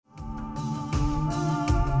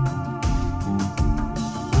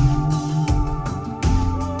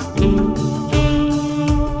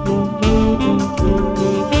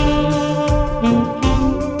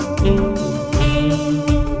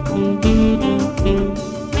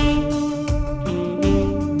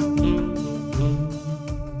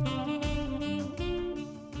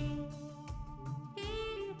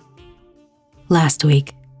Last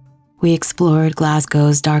week, we explored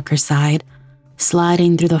Glasgow's darker side,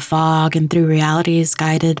 sliding through the fog and through realities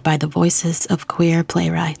guided by the voices of queer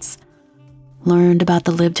playwrights. Learned about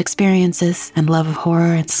the lived experiences and love of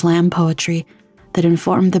horror and slam poetry that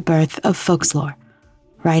informed the birth of Folxlore,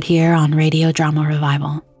 right here on Radio Drama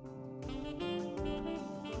Revival.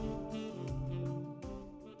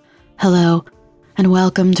 Hello, and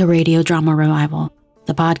welcome to Radio Drama Revival,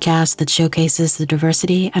 the podcast that showcases the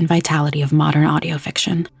diversity and vitality of modern audio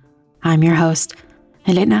fiction. I'm your host,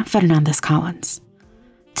 Elena Fernandez-Collins.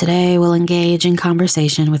 Today, we'll engage in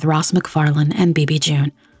conversation with Ross McFarlane and Bibi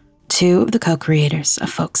June, two of the co-creators of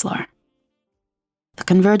Folxlore. The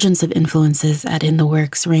convergence of influences at In the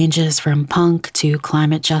Works ranges from punk to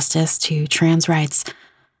climate justice to trans rights,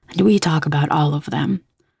 and we talk about all of them.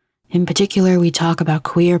 In particular, we talk about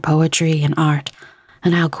queer poetry and art,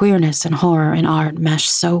 and how queerness and horror in art mesh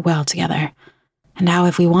so well together, and how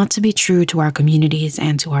if we want to be true to our communities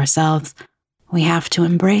and to ourselves, we have to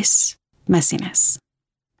embrace messiness.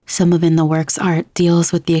 Some of In the Works art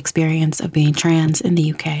deals with the experience of being trans in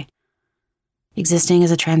the UK. Existing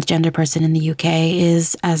as a transgender person in the UK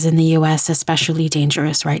is, as in the US, especially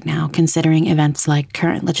dangerous right now, considering events like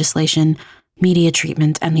current legislation, media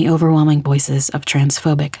treatment, and the overwhelming voices of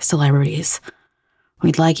transphobic celebrities.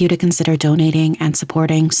 We'd like you to consider donating and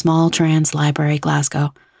supporting Small Trans Library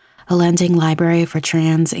Glasgow, a lending library for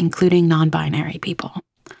trans, including non-binary people.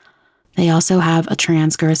 They also have a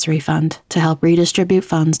trans grocery fund to help redistribute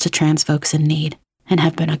funds to trans folks in need, and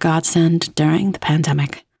have been a godsend during the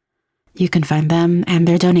pandemic. You can find them and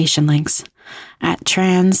their donation links at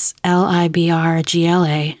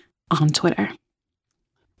translibrgla on Twitter.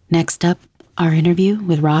 Next up, our interview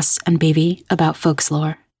with Ross and Bibi about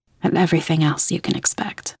Folxlore and everything else you can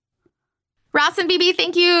expect. Ross and Bibi,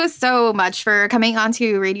 thank you so much for coming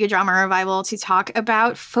onto Radio Drama Revival to talk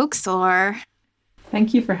about Folxlore.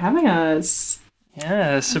 Thank you for having us.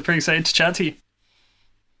 Yeah, super excited to chat to you.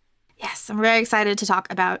 Yes, I'm very excited to talk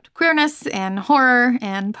about queerness and horror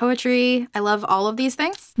and poetry. I love all of these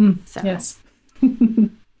things. Yes.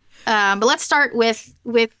 But let's start with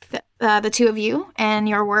the two of you and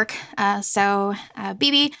your work.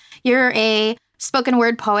 Bibi, you're a spoken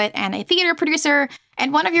word poet and a theater producer,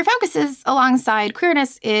 and one of your focuses alongside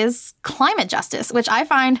queerness is climate justice, which I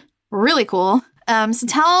find really cool. So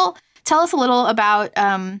tell us a little about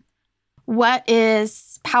what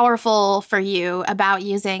is powerful for you about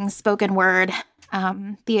using spoken word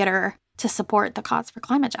theater to support the cause for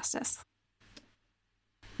climate justice.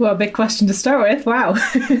 Well, a big question to start with. Wow.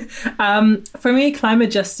 For me, climate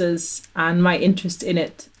justice and my interest in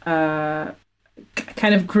it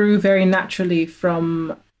kind of grew very naturally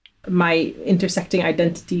from my intersecting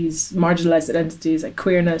identities, marginalized identities, like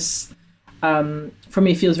queerness. For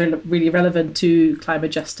me, feels really relevant to climate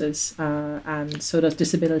justice, and so does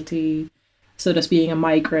disability, so does being a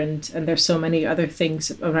migrant, and there's so many other things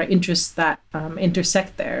of my interests that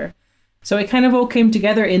intersect there. So it kind of all came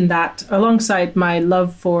together in that, alongside my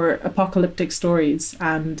love for apocalyptic stories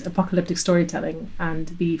and apocalyptic storytelling and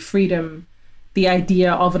the freedom the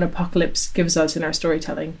idea of an apocalypse gives us in our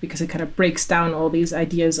storytelling, because it kind of breaks down all these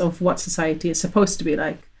ideas of what society is supposed to be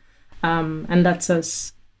like, and lets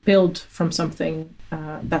us build from something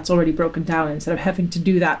that's already broken down instead of having to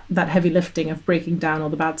do that heavy lifting of breaking down all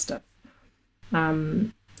the bad stuff.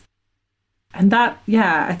 And that,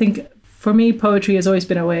 I think for me, poetry has always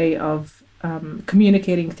been a way of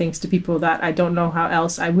communicating things to people that I don't know how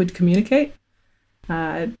else I would communicate.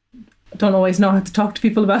 I don't always know how to talk to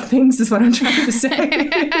people about things, is what I'm trying to say,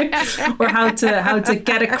 or how to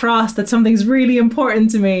get across that something's really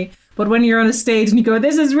important to me. But when you're on a stage and you go,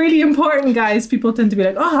 "This is really important, guys," people tend to be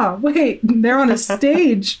like, "Oh, wait, they're on a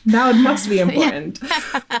stage. Now it must be important."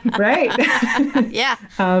 Right? Yeah.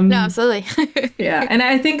 No, absolutely. Yeah. And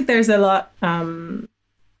I think there's a lot,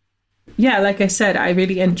 like I said, I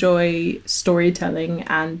really enjoy storytelling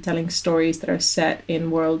and telling stories that are set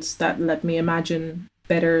in worlds that let me imagine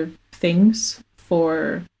better things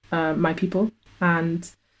for my people. And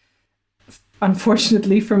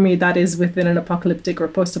unfortunately for me, that is within an apocalyptic or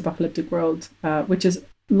post-apocalyptic world, which is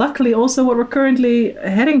luckily also what we're currently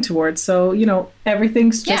heading towards. So,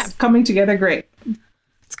 everything's just coming together great.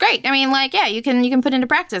 It's great. I mean, you can put into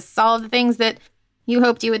practice all of the things that you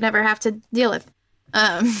hoped you would never have to deal with.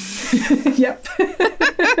 Yep.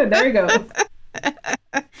 There you go.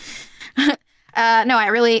 No, I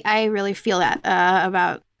really feel that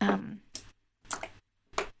about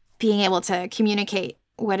being able to communicate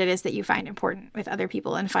what it is that you find important with other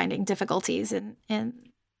people and finding difficulties in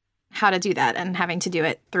how to do that and having to do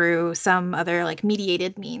it through some other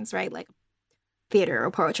mediated means, right? Like theater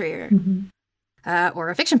or poetry or or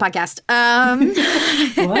a fiction podcast.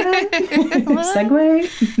 What? Segue?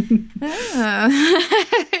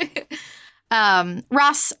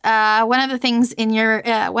 Ross, one of the things in your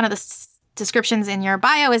one of the descriptions in your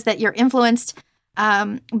bio is that you're influenced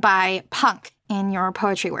by punk in your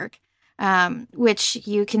poetry work, which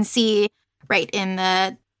you can see right in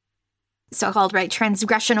the so-called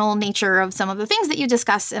transgressional nature of some of the things that you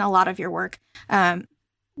discuss in a lot of your work.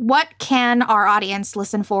 What can our audience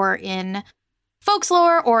listen for in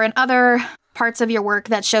Folxlore or in other parts of your work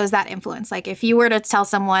that shows that influence? Like if you were to tell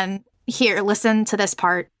someone, here, listen to this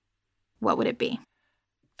part, what would it be?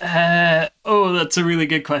 That's a really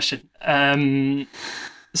good question.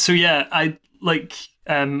 So yeah, I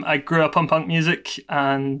grew up on punk music,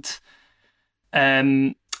 and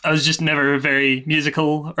I was just never very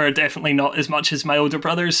musical, or definitely not as much as my older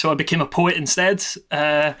brothers. So I became a poet instead.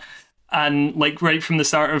 And right from the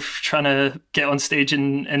start of trying to get on stage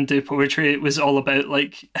and do poetry, it was all about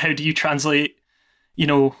how do you translate,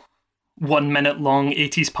 1 minute long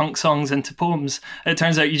 80s punk songs into poems. It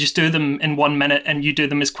turns out you just do them in 1 minute, and you do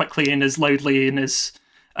them as quickly and as loudly and as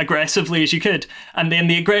aggressively as you could. And then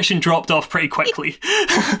the aggression dropped off pretty quickly.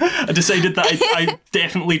 I decided that I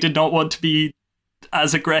definitely did not want to be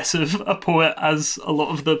as aggressive a poet as a lot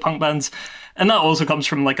of the punk bands. And that also comes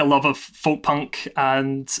from a love of folk punk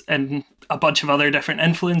and a bunch of other different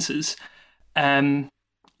influences. In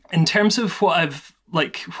terms of what I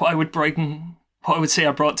would say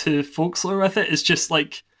I brought to Folxlore with it is just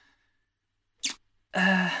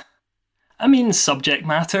subject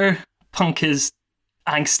matter. Punk is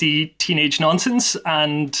angsty teenage nonsense,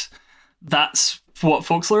 and that's what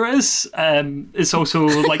Folxlore is. It's also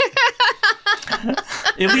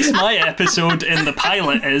at least my episode in the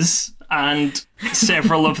pilot is, and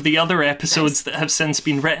several of the other episodes that have since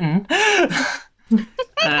been written.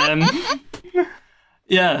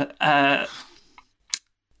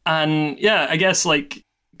 I guess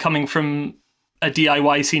coming from a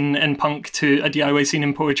DIY scene in punk to a DIY scene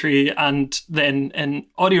in poetry, and then in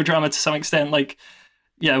audio drama to some extent,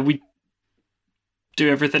 we do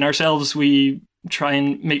everything ourselves. We try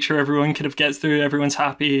and make sure everyone kind of gets through, everyone's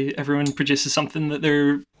happy, everyone produces something that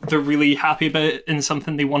they're really happy about and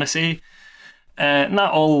something they want to say. And that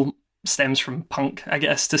all stems from punk, I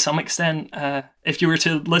guess, to some extent. If you were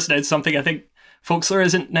to listen out to something, I think Folxlore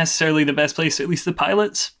isn't necessarily the best place, at least the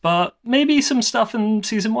pilots, but maybe some stuff in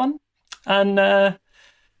season 1. And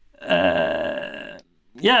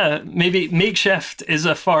maybe Makeshift is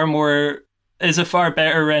a far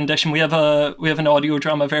better rendition. We have an audio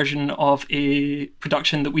drama version of a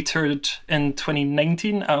production that we toured in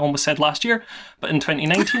 2019. I almost said last year, but in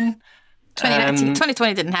 2019.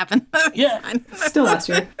 2020 didn't happen. Yeah, still last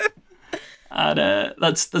year. And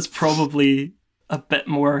that's probably a bit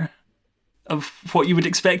more of what you would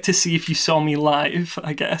expect to see if you saw me live,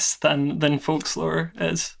 I guess, than Folxlore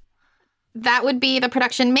is. That would be the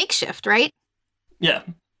production Makeshift, right? Yeah.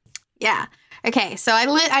 Yeah. Okay, so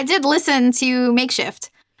I did listen to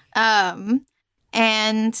Makeshift, and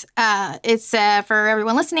it's for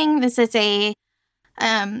everyone listening. This is a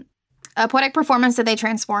poetic performance that they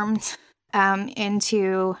transformed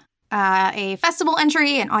into a festival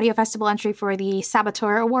entry, an audio festival entry for the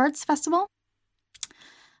Saboteur Awards Festival.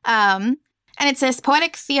 And it's this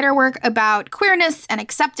poetic theater work about queerness and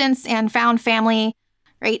acceptance and found family,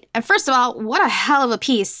 right? And first of all, what a hell of a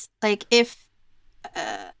piece!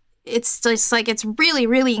 It's just it's really,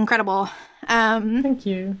 really incredible. Thank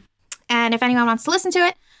you. And if anyone wants to listen to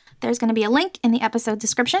it, there's going to be a link in the episode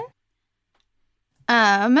description.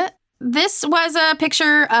 This was a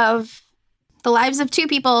picture of the lives of two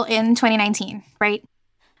people in 2019, right?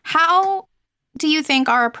 How do you think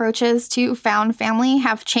our approaches to found family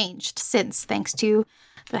have changed since, thanks to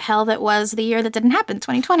the hell that was the year that didn't happen,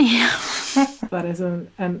 2020? That is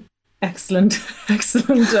an excellent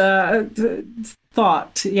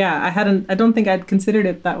thought. Yeah, I don't think I'd considered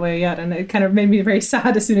it that way yet, and it kind of made me very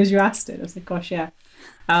sad as soon as you asked it. I was like, gosh, yeah.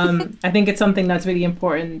 I think it's something that's really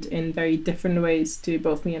important in very different ways to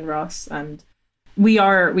both me and Ross, and we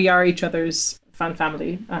are each other's fan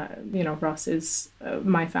family. Ross is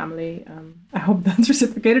my family. I hope that's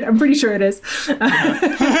reciprocated. I'm pretty sure it is.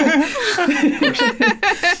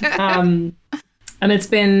 And it's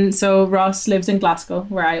been, so Ross lives in Glasgow,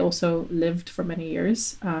 where I also lived for many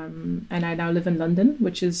years. And I now live in London,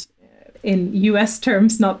 which is in US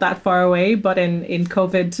terms, not that far away, but in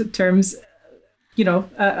COVID terms,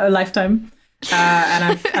 a lifetime.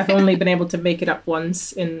 And I've only been able to make it up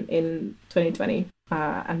once in 2020.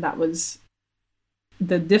 And that was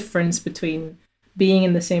the difference between being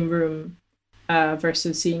in the same room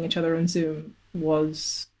versus seeing each other on Zoom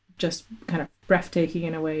was just kind of breathtaking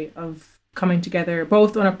in a way of coming together,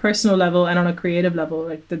 both on a personal level and on a creative level.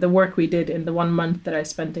 Like the work we did in the 1 month that I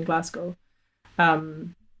spent in Glasgow.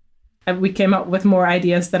 And we came up with more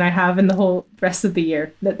ideas than I have in the whole rest of the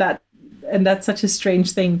year. And that's such a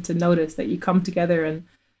strange thing to notice, that you come together and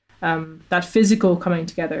that physical coming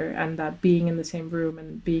together and that being in the same room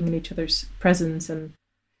and being in each other's presence and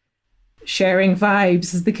sharing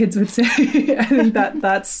vibes, as the kids would say. I think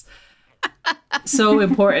that's so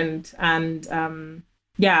important. And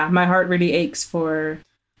my heart really aches for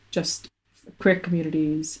just queer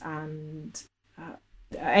communities and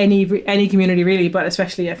any community really, but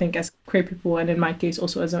especially I think as queer people, and in my case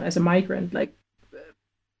also as a migrant, like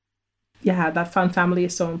that found family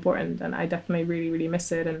is so important, and I definitely really, really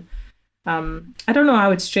miss it. And I don't know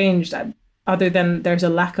how it's changed other than there's a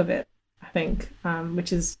lack of it, I think,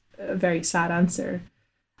 which is a very sad answer.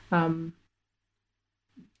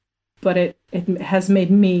 But it has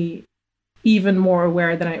made me even more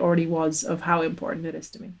aware than I already was of how important it is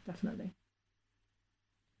to me, definitely.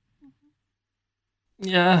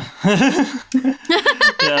 Yeah.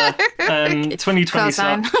 Yeah. 2020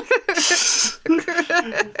 sucked.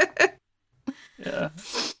 Yeah.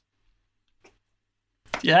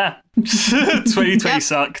 Yeah. 2020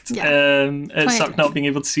 sucked. Yeah. It sucked not being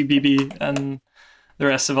able to see Bibi and the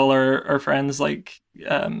rest of all our friends. Like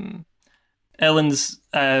Ellen's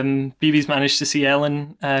Bibi's managed to see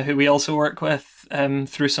Ellen, who we also work with,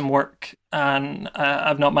 through some work, and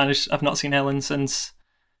I've not seen Ellen since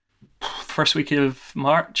first week of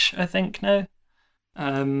March, I think now.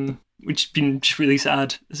 Which has been just really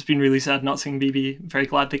sad. It's been really sad not seeing Bibi. Very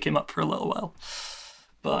glad they came up for a little while.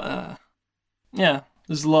 But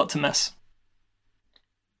there's a lot to miss.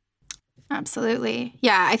 Absolutely.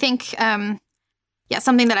 Yeah, I think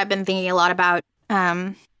something that I've been thinking a lot about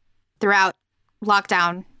throughout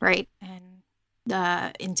lockdown, right? And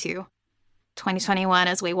into 2021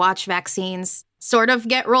 as we watch vaccines sort of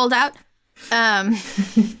get rolled out.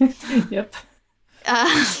 Yep.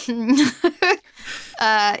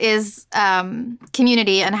 Is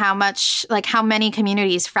community, and how many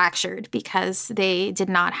communities fractured because they did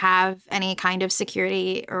not have any kind of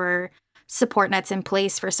security or support nets in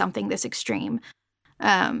place for something this extreme,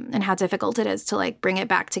 and how difficult it is to like bring it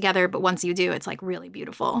back together. But once you do, it's like really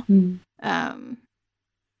beautiful.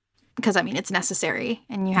 Because I mean, it's necessary,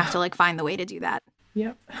 and you have to like find the way to do that.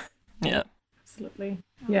 Yep. Yeah. Absolutely.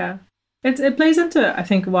 Yeah. It plays into, I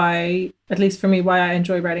think, why, at least for me, why I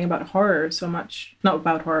enjoy writing about horror so much. Not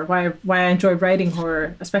about horror, why I enjoy writing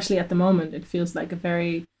horror, especially at the moment. It feels like a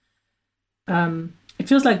very, it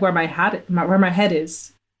feels like where my head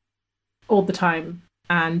is all the time,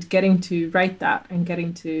 and getting to write that and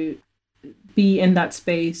getting to be in that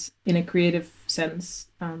space in a creative sense.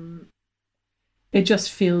 It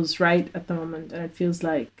just feels right at the moment, and it feels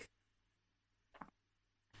like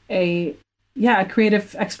a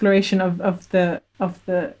creative exploration of the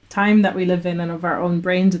time that we live in and of our own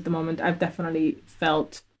brains at the moment. I've definitely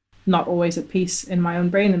felt not always at peace in my own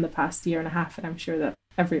brain in the past year and a half, and I'm sure that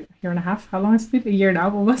every year and a half, how long has it been? A year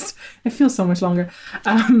now almost. It feels so much longer.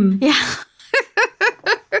 Yeah.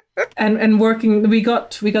 And working, we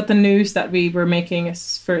got the news that we were making a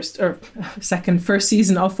first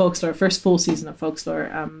season of Folxlore, first full season of Folxlore,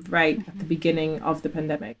 right at the beginning of the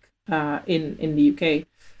pandemic in the UK.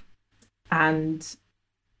 And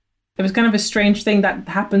it was kind of a strange thing that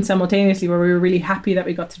happened simultaneously, where we were really happy that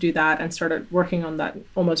we got to do that and started working on that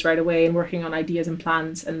almost right away and working on ideas and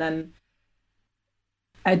plans. And then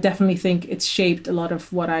I definitely think it's shaped a lot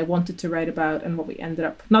of what I wanted to write about and what we ended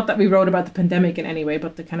up. Not that we wrote about the pandemic in any way,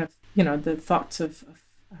 but the kind of, the thoughts of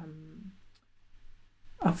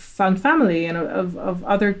found family and of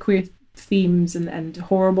other queer themes and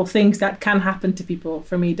horrible things that can happen to people.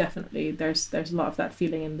 For me, definitely there's a lot of that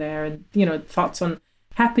feeling in there, and thoughts on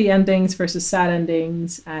happy endings versus sad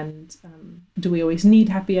endings, and do we always need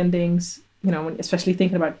happy endings, especially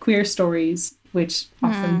thinking about queer stories, which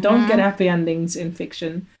often don't get happy endings in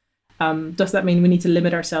fiction. Does that mean we need to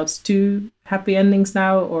limit ourselves to happy endings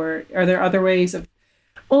now, or are there other ways? Of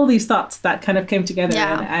all these thoughts that kind of came together,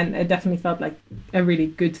 and it definitely felt like a really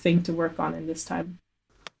good thing to work on in this time.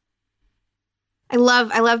 I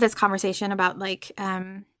love this conversation about like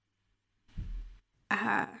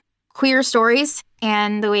queer stories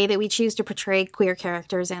and the way that we choose to portray queer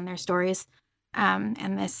characters and their stories,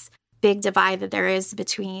 and this big divide that there is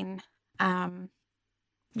between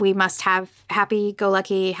we must have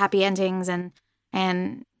happy-go-lucky, happy endings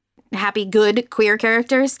and happy, good queer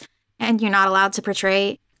characters, and you're not allowed to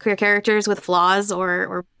portray queer characters with flaws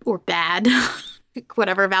or bad,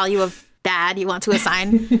 whatever value of bad you want to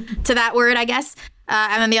assign to that word, I guess.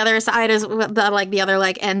 And then the other side is the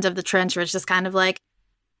other end of the trench, where it's just kind of like,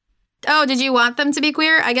 oh, did you want them to be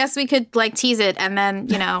queer? I guess we could like tease it and then,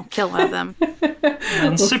 you know, kill one of them.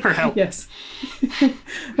 And super help. Yes.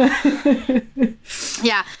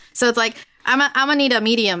 Yeah. So it's like, I'm gonna need a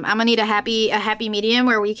medium. I'm gonna need a happy medium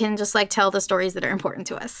where we can just like tell the stories that are important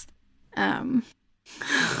to us.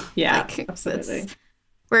 Yeah, like, absolutely.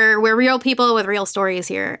 We're real people with real stories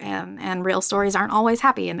here, and real stories aren't always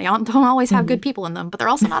happy, and they don't always have good people in them, but they're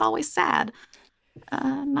also not always sad.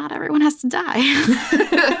 Not everyone has to die.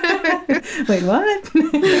 Wait, what?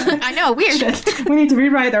 I know, weird. Shit. We need to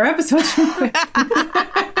rewrite our episodes.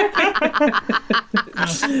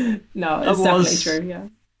 No, it's definitely true. Yeah.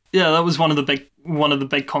 Yeah, that was one of the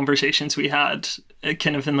big conversations we had,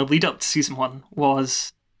 kind of in the lead up to season 1.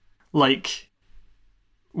 Was like,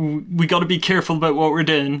 we got to be careful about what we're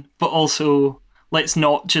doing, but also let's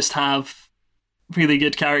not just have really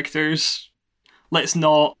good characters. Let's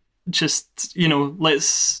not just, you know,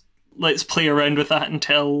 let's play around with that and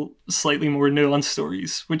tell slightly more nuanced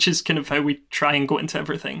stories, which is kind of how we try and go into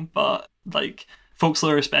everything. But like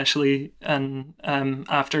Folxlore especially, and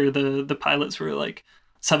after the pilots, were like,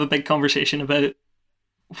 let's have a big conversation about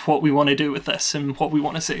what we want to do with this and what we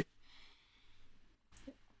want to say.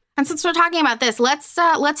 And since we're talking about this, let's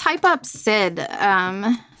hype up Sid.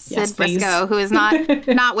 Sid Briscoe, who is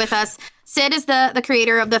not with us. Sid is the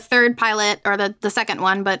creator of the third pilot, or the second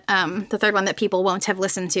one, but the third one that people won't have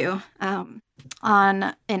listened to in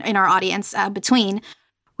our audience, Between.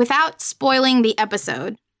 Without spoiling the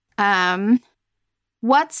episode,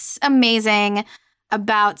 what's amazing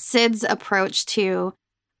about Sid's approach to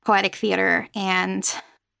poetic theater and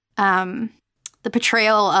the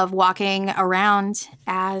portrayal of walking around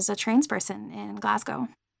as a trans person in Glasgow?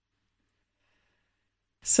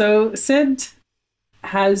 So Sid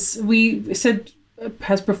has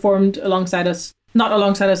performed alongside us, not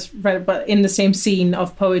alongside us, but in the same scene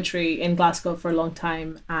of poetry in Glasgow for a long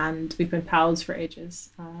time, and we've been pals for ages.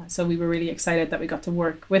 So we were really excited that we got to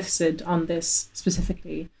work with Sid on this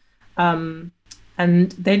specifically. And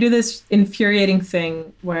they do this infuriating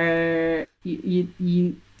thing where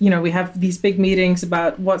you know, we have these big meetings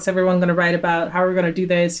about what's everyone going to write about, how we're going to do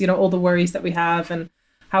this, you know, all the worries that we have and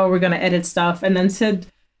how we're going to edit stuff. And then Sid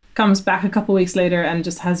comes back a couple weeks later and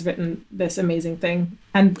just has written this amazing thing.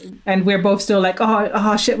 And we're both still like,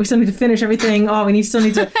 oh shit, we still need to finish everything. Oh, still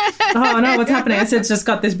need to, oh no, what's happening? And Sid's just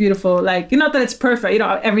got this beautiful, like, not that it's perfect, you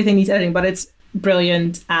know, everything needs editing, but it's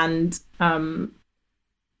brilliant. And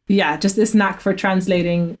just this knack for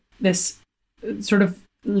translating this sort of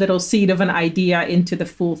little seed of an idea into the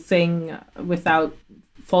full thing without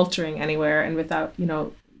faltering anywhere and without, you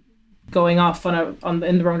know, going off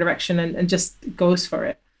in the wrong direction, and just goes for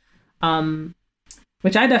it.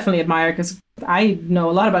 Which I definitely admire, because I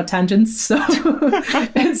know a lot about tangents. So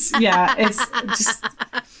it's just,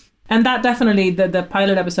 and that definitely the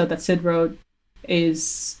pilot episode that Sid wrote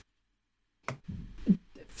is,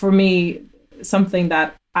 for me, something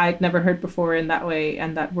that I'd never heard before in that way,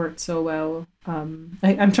 and that worked so well.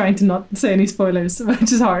 I'm trying to not say any spoilers,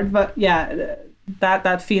 which is hard, but yeah,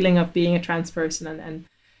 that feeling of being a trans person and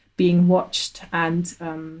being watched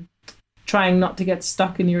and trying not to get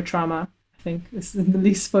stuck in your trauma, I think this is the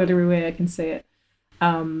least spoilery way I can say it,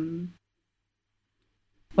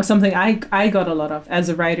 was something I got a lot of as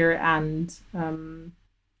a writer and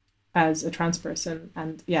as a trans person.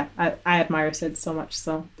 And yeah, I admire Sid so much,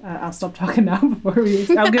 so I'll stop talking now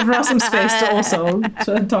I'll give Ross some space to also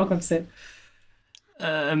talk of Sid.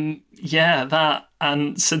 Yeah, that,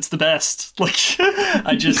 and Sid's the best. Like,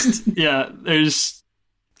 I just, there's,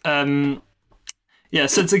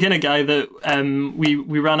 Sid's the kind of guy that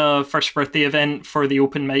we ran a first birthday event for the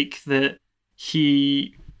open mic that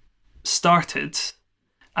he started,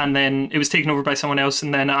 and then it was taken over by someone else,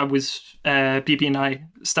 and then Bibi and I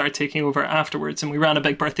started taking over afterwards, and we ran a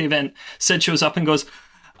big birthday event. Sid shows up and goes,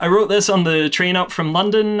 I wrote this on the train up from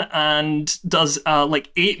London, and does a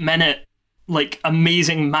 8-minute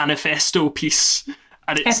amazing manifesto piece,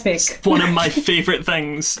 and it's epic. One of my favorite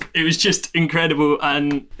things. It was just incredible.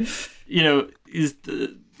 And you know, he's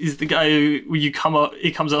the guy who he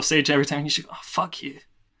comes off stage every time and he's like, oh, fuck you,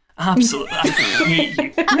 absolutely, I hate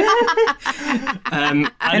you.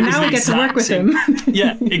 And now we get to work with him.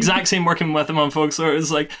 Yeah, exact same working with him on Folxlore. It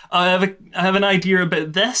was like, I have an idea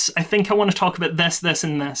about this. I think I want to talk about this,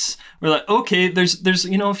 and this. We're like, okay, there's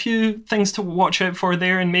you know, a few things to watch out for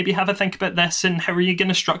there, and maybe have a think about this, and how are you going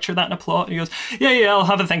to structure that in a plot? And he goes, yeah, I'll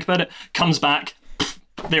have a think about it. Comes back,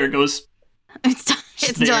 there it goes.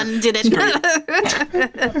 It's done. Did it?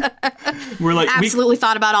 We're like, absolutely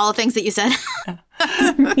thought about all the things that you said.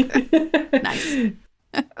 Nice.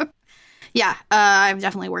 Yeah, I've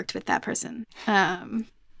definitely worked with that person.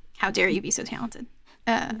 How dare you be so talented?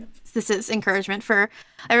 this is encouragement for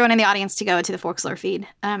everyone in the audience to go to the Folxlore feed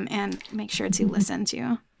and make sure to listen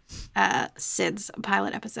to Sid's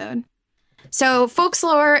pilot episode. So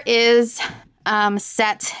Folxlore is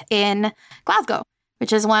set in Glasgow,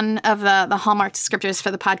 which is one of the hallmark descriptors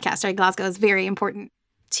for the podcast. Right? Glasgow is very important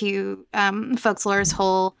to Folxlore's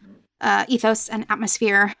whole ethos and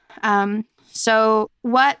atmosphere. So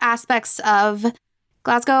what aspects of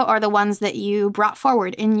Glasgow are the ones that you brought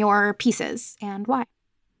forward in your pieces, and why?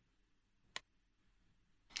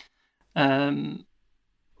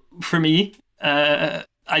 For me, my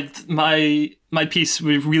piece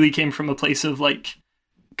really came from a place of like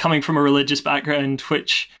coming from a religious background,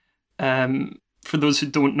 which, for those who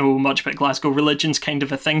don't know much about Glasgow, religion's kind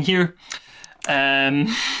of a thing here. I'll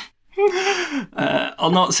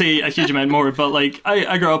not say a huge amount more, but like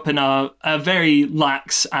I grew up in a very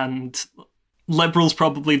lax and liberal's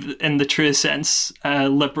probably in the truest sense,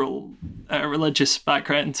 liberal religious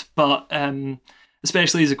background, but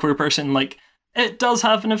especially as a queer person, like it does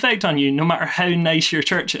have an effect on you no matter how nice your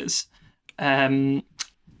church is. And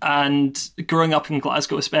growing up in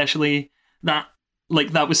Glasgow especially, that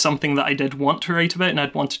was something that I did want to write about, and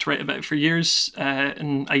I'd wanted to write about for years,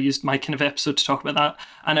 and I used my kind of episode to talk about that.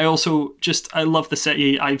 And I also I love the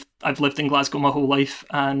city. I've lived in Glasgow my whole life,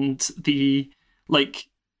 and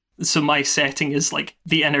so my setting is like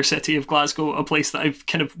the inner city of Glasgow, a place that I've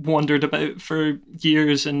kind of wandered about for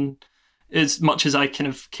years. And as much as I kind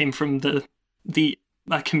of came from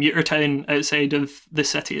a commuter town outside of the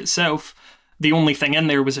city itself, the only thing in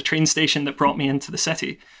there was a train station that brought me into the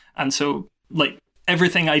city. And so like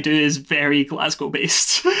everything I do is very Glasgow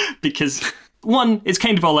based because one, it's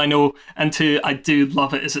kind of all I know, and two, I do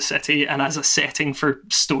love it as a city and as a setting for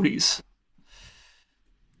stories.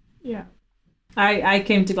 Yeah. I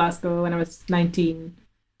came to Glasgow when I was 19.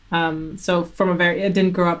 So I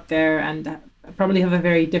didn't grow up there, and I probably have a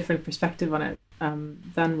very different perspective on it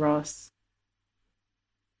than Ross.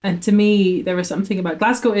 And to me, there was something about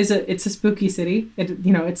Glasgow it's a spooky city.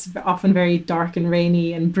 It's often very dark and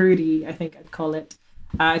rainy and broody, I think I'd call it.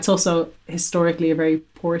 It's also historically a very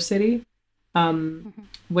poor city,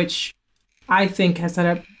 which I think has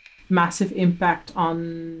had a massive impact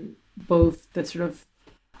on both the sort of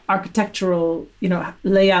architectural,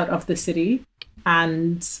 layout of the city,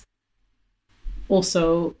 and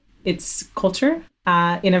also its culture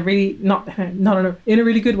in a really not in a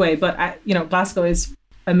really good way. But Glasgow is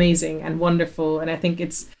amazing and wonderful, and I think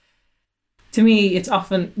to me it's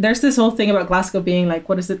often, there's this whole thing about Glasgow being like,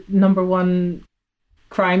 what is it, number one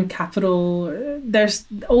crime capital. There's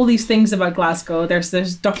all these things about Glasgow. There's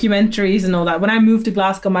documentaries and all that. When I moved to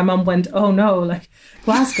Glasgow, my mum went, oh no, like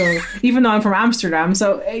Glasgow, even though I'm from Amsterdam,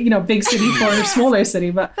 so big city for a smaller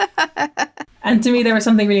city. But and to me there was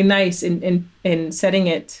something really nice in setting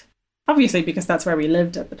it, obviously because that's where we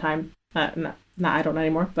lived at the time. No, I don't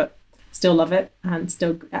anymore, but still love it and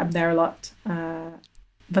still am there a lot.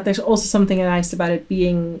 But there's also something nice about it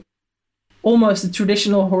being almost a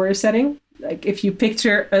traditional horror setting. Like if you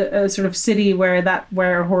picture a sort of city where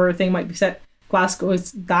a horror thing might be set, Glasgow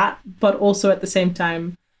is that. But also at the same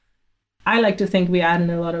time, I like to think we add in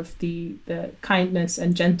a lot of the kindness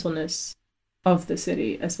and gentleness of the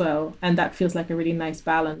city as well, and that feels like a really nice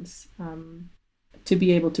balance to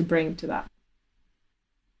be able to bring to that.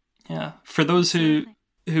 Yeah, for those who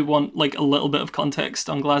want like a little bit of context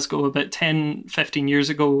on Glasgow, about 10-15 years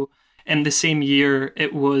ago, in the same year,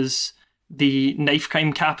 it was the knife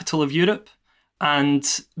crime capital of Europe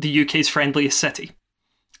and the UK's friendliest city.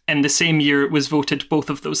 In the same year, it was voted both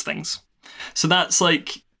of those things. So that's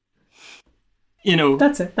like,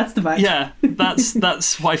 that's it. That's the vibe. Yeah,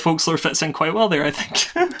 that's why Folxlore fits in quite well there, I think.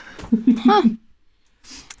 Huh.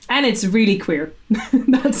 And it's really queer.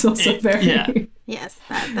 That's also very. Yeah. Yes,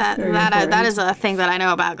 that is a thing that I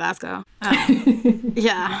know about Glasgow.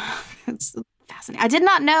 Yeah, it's fascinating. I did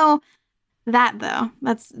not know that though.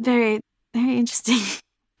 That's very, very interesting.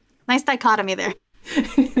 Nice dichotomy there.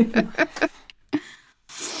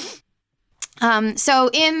 So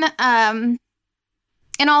in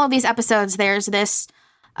all of these episodes, there's this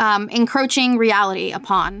encroaching reality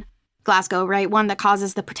upon Glasgow, right? One that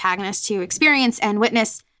causes the protagonist to experience and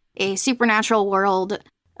witness a supernatural world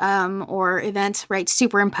or event, right,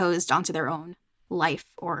 superimposed onto their own life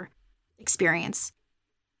or experience.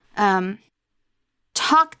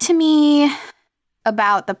 Talk to me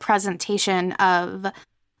about the presentation of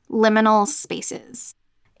liminal spaces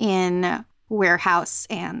in Warehouse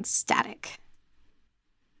and Static.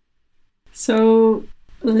 So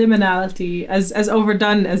liminality, as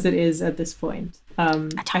overdone as it is at this point, I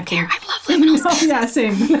don't care. I love liminal spaces. Yeah,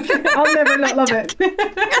 same. I'll never not love it.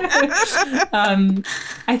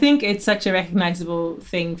 I think it's such a recognizable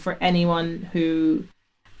thing for anyone who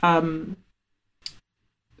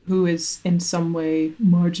is in some way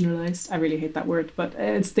marginalized. I really hate that word, but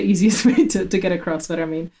it's the easiest way to get across what I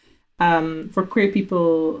mean. For queer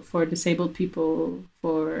people, for disabled people,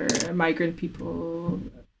 for migrant people,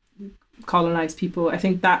 colonized people, I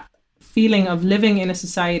think that feeling of living in a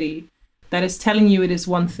society that is telling you it is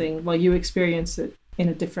one thing while you experience it in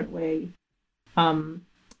a different way,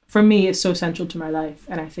 for me, is so central to my life.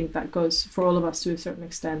 And I think that goes for all of us to a certain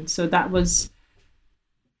extent. So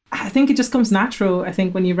I think it just comes natural, I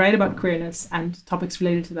think, when you write about queerness and topics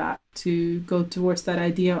related to that, to go towards that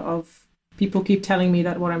idea of people keep telling me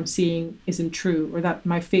that what I'm seeing isn't true, or that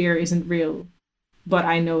my fear isn't real, but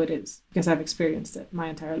I know it is because I've experienced it my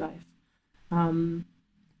entire life. And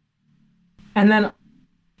then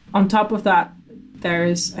on top of that,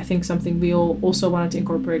 there's, I think, something we all also wanted to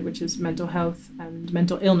incorporate, which is mental health and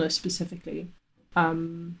mental illness specifically.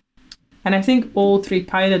 And I think all 3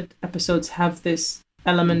 pilot episodes have this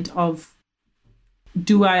element of,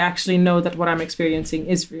 do I actually know that what I'm experiencing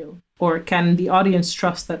is real? Or can the audience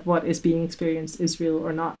trust that what is being experienced is real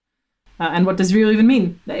or not? And what does real even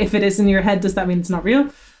mean? If it is in your head, does that mean it's not real?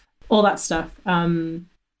 All that stuff.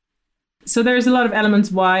 So there's a lot of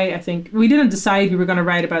elements why I think we didn't decide we were going to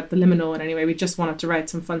write about the liminal in any way. We just wanted to write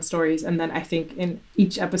some fun stories. And then I think in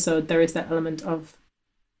each episode, there is that element of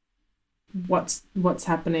what's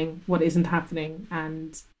happening, what isn't happening,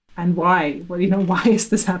 and why. Well, why is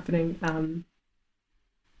this happening?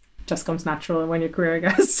 Just comes natural when you're queer, I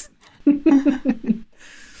guess. Sorry,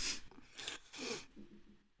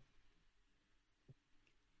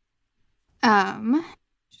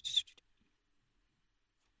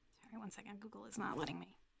 one second. Google is not letting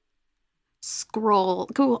me scroll.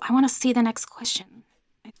 Google, I want to see the next question.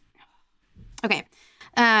 Okay.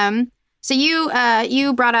 So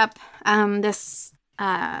you brought up this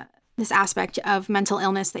aspect of mental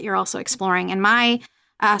illness that you're also exploring, and my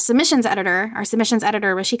our submissions editor,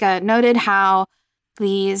 Rashika, noted how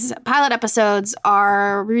these pilot episodes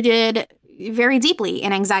are rooted very deeply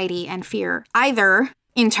in anxiety and fear, either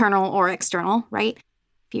internal or external, right?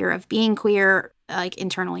 Fear of being queer, like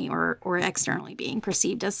internally or externally being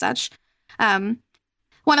perceived as such.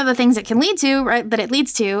 One of the things it can lead to, right, that it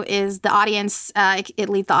leads to is the audience. It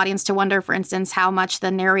leads the audience to wonder, for instance, how much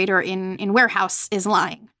the narrator in Warehouse is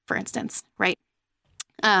lying, for instance, right?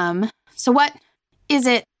 So what is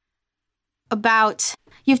it about?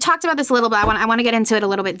 You've talked about this a little bit. I want to get into it a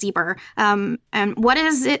little bit deeper. And what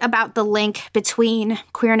is it about the link between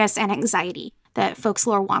queerness and anxiety that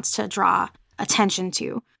Folxlore wants to draw attention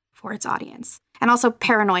to for its audience? And also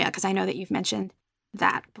paranoia, because I know that you've mentioned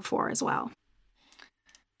that before as well.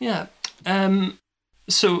 Yeah.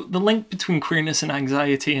 So the link between queerness and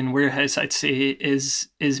anxiety in Warehouse, I'd say, is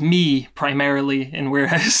me primarily in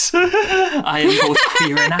Warehouse. I am both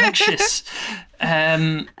queer and anxious.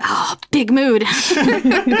 Big mood.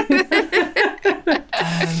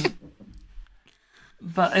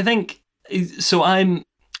 But I think so.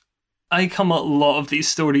 I come at a lot of these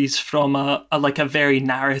stories from a very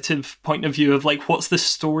narrative point of view of like, what's the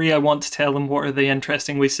story I want to tell and what are the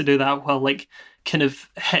interesting ways to do that while like kind of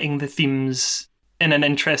hitting the themes in an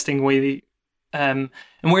interesting way. And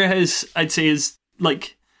Warehouse, I'd say, is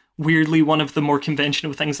like weirdly one of the more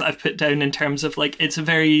conventional things that I've put down in terms of like, it's a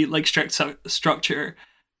very like strict structure.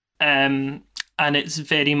 And it's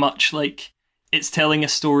very much like it's telling a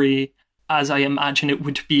story as I imagine it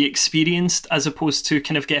would be experienced, as opposed to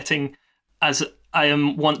kind of getting, as I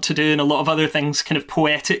want to do in a lot of other things, kind of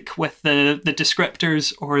poetic with the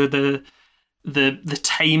descriptors or the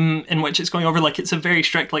time in which it's going over. Like it's a very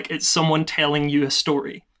strict, like it's someone telling you a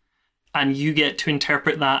story and you get to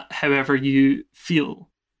interpret that however you feel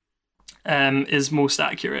is most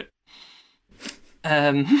accurate.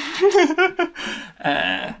 And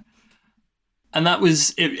that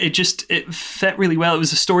was, it fit really well. It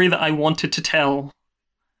was a story that I wanted to tell.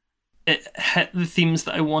 It hit the themes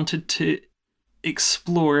that I wanted to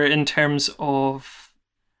explore in terms of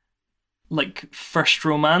like first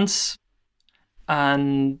romance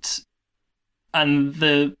and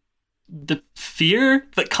the fear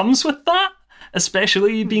that comes with that,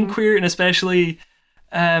 especially being queer, and especially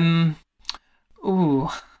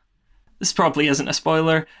this probably isn't a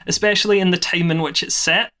spoiler, especially in the time in which it's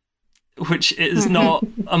set, which is not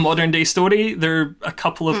a modern day story. There are a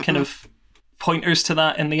couple of kind of pointers to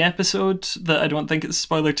that in the episode that I don't think it's a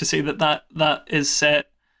spoiler to say that is set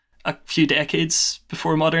a few decades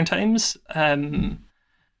before modern times. And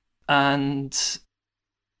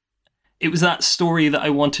it was that story that I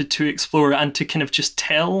wanted to explore and to kind of just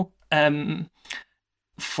tell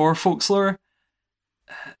for Folxlore.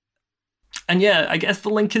 And yeah, I guess the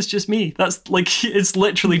link is just me. That's like, it's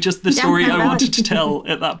literally just the story I wanted to tell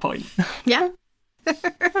at that point. Yeah. I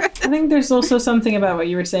think there's also something about what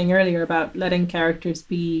you were saying earlier about letting characters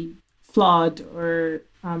be flawed, or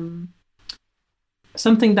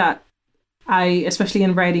something that I, especially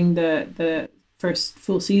in writing the first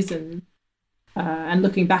full season and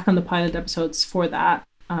looking back on the pilot episodes for that,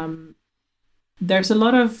 there's a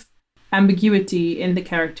lot of ambiguity in the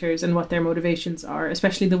characters and what their motivations are,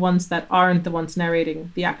 especially the ones that aren't the ones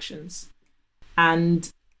narrating the actions.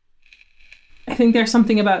 And I think there's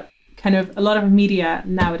something about kind of a lot of media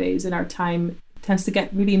nowadays in our time tends to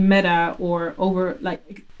get really meta or over,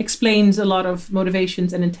 like, explains a lot of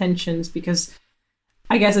motivations and intentions, because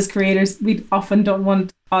I guess as creators, we often don't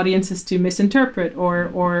want audiences to misinterpret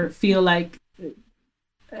or feel like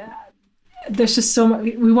there's just so much.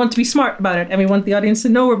 We want to be smart about it, and we want the audience to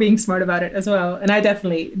know we're being smart about it as well. And I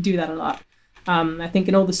definitely do that a lot. I think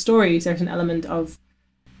in all the stories, there's an element of,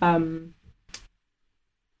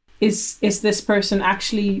 is this person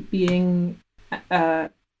actually being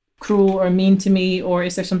cruel or mean to me, or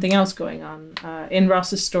is there something else going on? In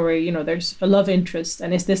Ross's story, there's a love interest,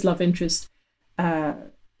 and is this love interest, again,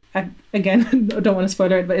 I don't want to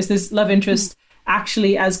spoil it, but is this love interest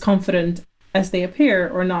actually as confident as they appear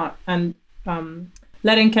or not? And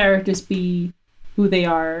letting characters be who they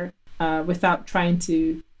are without trying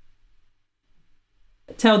to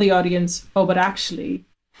tell the audience, oh, but actually,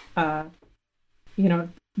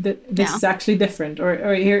 this is actually different,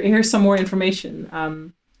 or here's some more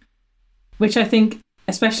information, which I think,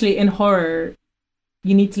 especially in horror,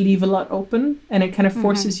 you need to leave a lot open, and it kind of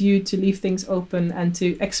forces you to leave things open and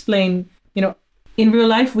to explain, in real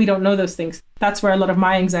life, we don't know those things. That's where a lot of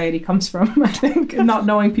my anxiety comes from, I think, not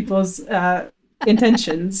knowing people's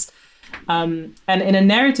intentions. And in a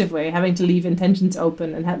narrative way, having to leave intentions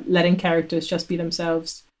open and letting characters just be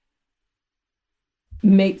themselves,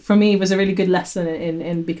 for me, was a really good lesson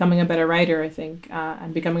in becoming a better writer, I think,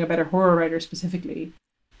 and becoming a better horror writer specifically.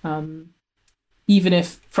 Even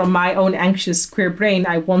if from my own anxious queer brain,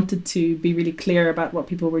 I wanted to be really clear about what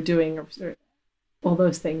people were doing, or all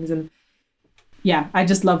those things. And yeah, I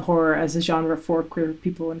just love horror as a genre for queer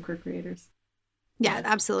people and queer creators. Yeah,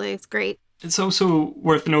 absolutely. It's great. It's also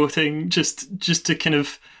worth noting, just to kind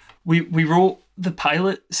of, we wrote the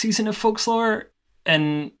pilot season of Folxlore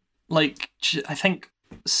in, like, I think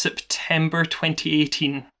September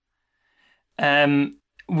 2018.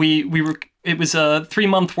 It was a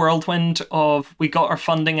 3-month whirlwind of, we got our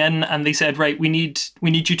funding in, and they said, right, we need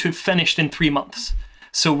you to have finished in 3 months.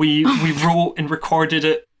 So we wrote and recorded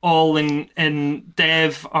it all in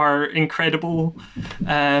Dev, our incredible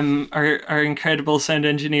our incredible sound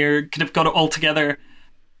engineer, could have got it all together,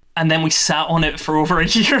 and then we sat on it for over a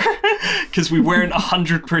year because we weren't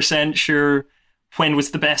 100% sure when was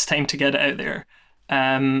the best time to get it out there.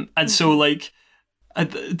 And so, like,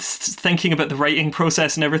 thinking about the writing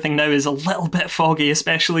process and everything now is a little bit foggy,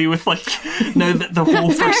 especially with, like, now that the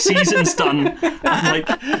whole first season's done. Like,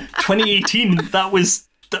 2018, that was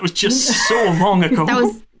just so long ago. That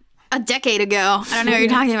was a decade ago. I don't know what you're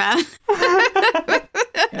talking about.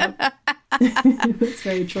 That's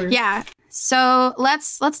very true. Yeah. So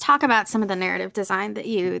let's talk about some of the narrative design that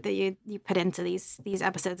you put into these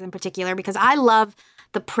episodes in particular, because I love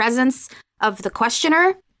the presence of the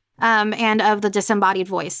questioner and of the disembodied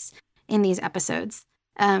voice in these episodes.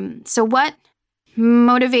 So what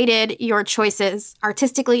motivated your choices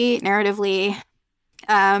artistically, narratively,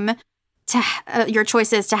 your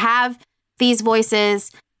choices to have these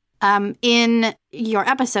voices in your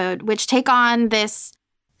episode, which take on this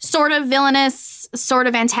sort of villainous, sort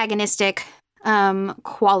of antagonistic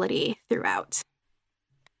quality throughout?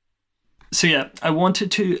 So yeah, I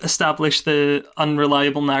wanted to establish the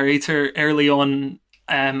unreliable narrator early on,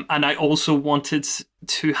 and I also wanted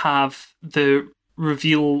to have the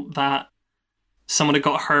reveal that someone had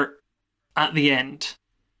got hurt at the end.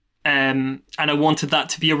 And I wanted that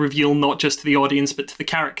to be a reveal not just to the audience, but to the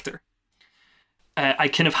character. I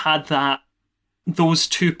kind of had those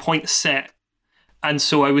 2 points set. And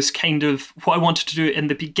so I was kind of, what I wanted to do in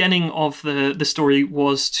the beginning of the story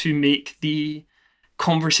was to make the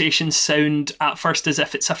conversation sound at first as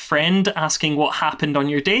if it's a friend asking what happened on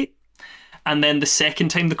your date. And then the second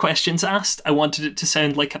time the question's asked, I wanted it to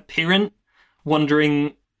sound like a parent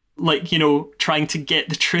wondering, like, trying to get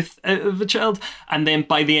the truth out of a child. And then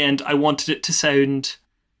by the end, I wanted it to sound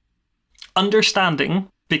understanding,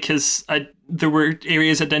 because there were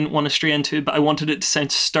areas I didn't want to stray into, but I wanted it to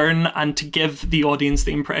sound stern and to give the audience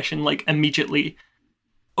the impression, like, immediately,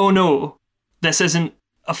 oh no, this isn't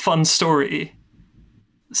a fun story.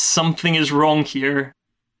 Something is wrong here,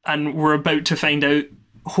 and we're about to find out,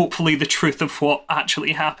 hopefully, the truth of what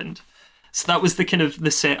actually happened. So that was the kind of the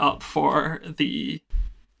setup for the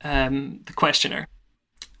questioner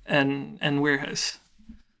in Warehouse.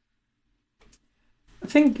 I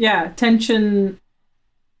think, tension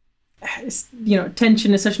is,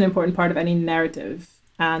 tension is such an important part of any narrative,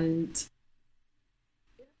 and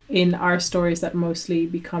in our stories that mostly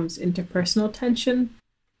becomes interpersonal tension.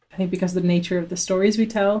 I think because of the nature of the stories we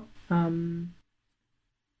tell. In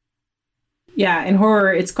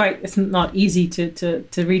horror, it's not easy to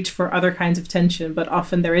reach for other kinds of tension, but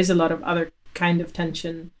often there is a lot of other kind of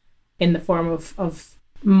tension in the form of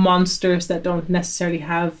monsters that don't necessarily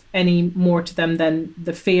have any more to them than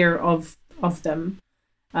the fear of them.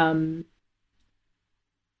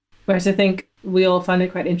 Whereas I think we all found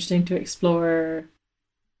it quite interesting to explore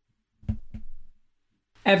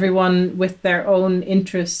everyone with their own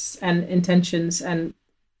interests and intentions and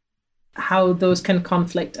how those can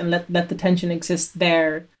conflict, and let the tension exist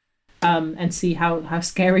there, and see how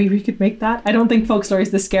scary we could make that. I don't think Folxlore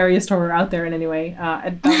is the scariest horror out there in any way.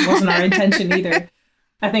 That wasn't our intention either.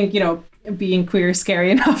 I think, being queer is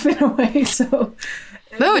scary enough in a way. So,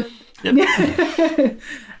 mood. Yep.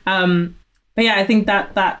 But yeah, I think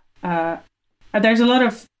that there's a lot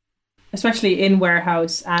of, especially in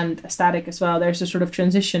Warehouse and Static as well, there's a sort of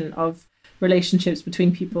transition of relationships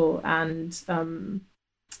between people, and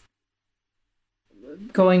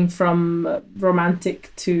going from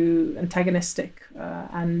romantic to antagonistic,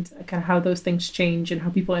 and kind of how those things change and how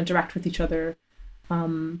people interact with each other.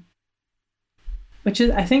 Which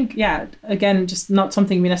is, I think, again, just not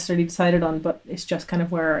something we necessarily decided on, but it's just kind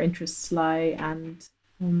of where our interests lie. And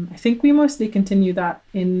I think we mostly continue that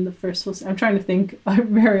in the first. I'm trying to think,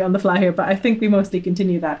 I'm very on the fly here, but I think we mostly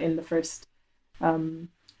continue that in the first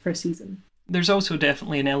season. There's also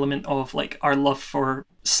definitely an element of like our love for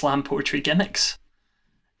slam poetry gimmicks.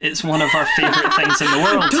 It's one of our favorite things in the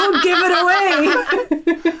world. Don't give it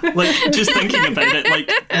away. Like, just thinking about it, like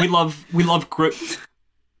we love group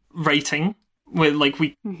writing. With like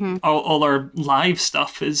all our live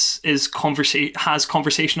stuff has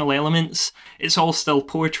conversational elements. It's all still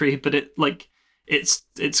poetry, but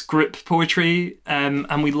it's group poetry,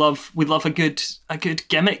 and we love a good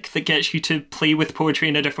gimmick that gets you to play with poetry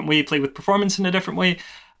in a different way, play with performance in a different way,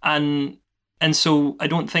 and so I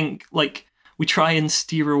don't think like we try and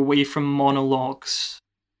steer away from monologues.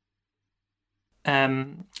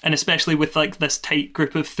 And especially with like this tight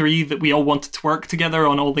group of 3 that we all wanted to work together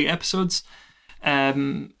on all the episodes.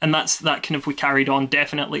 And that kind of we carried on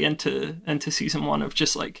definitely into season 1 of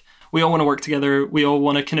just like we all want to work together, we all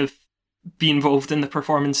want to kind of be involved in the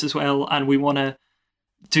performance as well, and we want to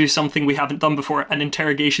do something we haven't done before. An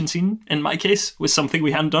interrogation scene, in my case, was something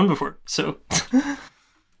we hadn't done before. So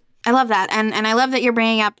I love that, and I love that you're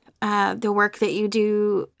bringing up the work that you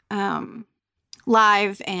do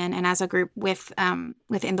live and as a group with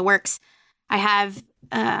within the works. I have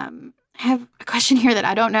a question here that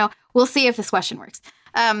I don't know. We'll see if this question works.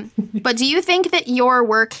 But do you think that your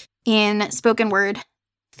work in spoken word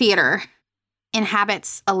theater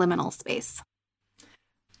inhabits a liminal space?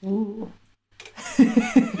 Ooh.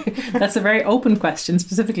 That's a very open question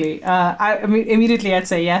specifically. I mean, immediately I'd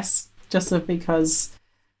say yes, just because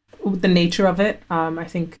the nature of it. I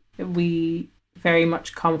think we very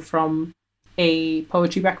much come from a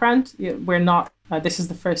poetry background. We're not, this is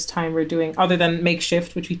the first time we're doing, other than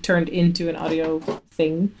Makeshift, which we turned into an audio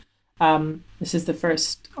thing. This is the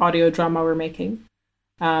first audio drama we're making.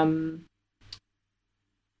 And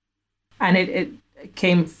it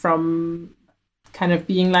came from kind of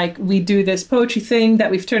being like, we do this poetry thing that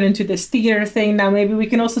we've turned into this theater thing. Now maybe we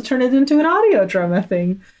can also turn it into an audio drama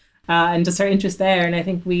thing. And just our interest there. And I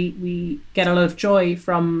think we get a lot of joy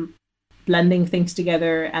from blending things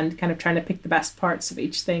together and kind of trying to pick the best parts of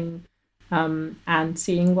each thing, and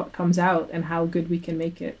seeing what comes out and how good we can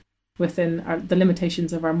make it within the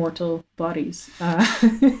limitations of our mortal bodies.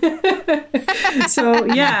 So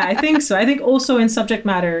yeah, I think so. I think also in subject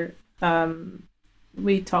matter,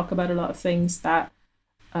 we talk about a lot of things that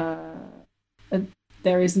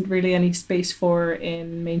there isn't really any space for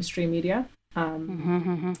in mainstream media.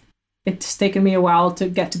 It's taken me a while to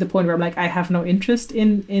get to the point where I'm like, I have no interest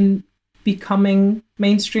in becoming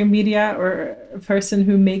mainstream media or a person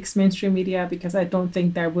who makes mainstream media, because I don't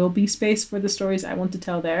think there will be space for the stories I want to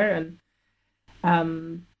tell there. And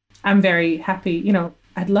I'm very happy,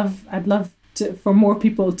 I'd love for more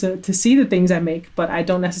people to see the things I make, but I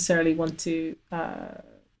don't necessarily want to,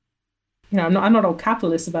 I'm not all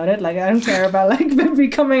capitalist about it. Like, I don't care about like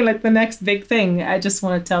becoming like the next big thing. I just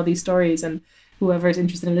want to tell these stories and whoever is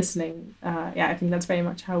interested in listening, I think that's very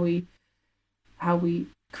much how we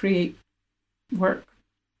create work.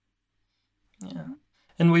 Yeah,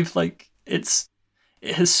 and we've it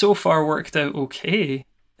has so far worked out okay,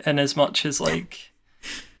 in as much as we're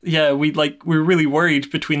really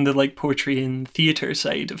worried between the poetry and theatre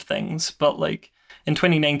side of things, but in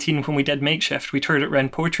 2019 when we did Makeshift, we toured it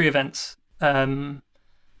around poetry events, and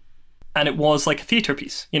it was like a theatre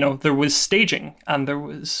piece. There was staging, and there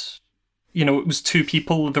was, it was two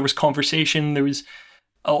people, there was conversation, there was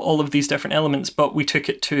all of these different elements, but we took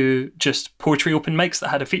it to just poetry open mics that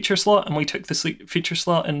had a feature slot, and we took the feature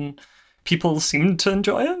slot, and people seemed to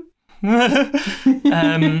enjoy it.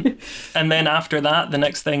 And then after that, the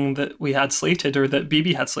next thing that we had slated, or that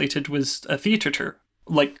Bibi had slated, was a theatre tour,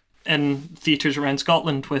 in theatres around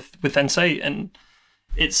Scotland with Insight, and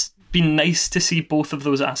it's been nice to see both of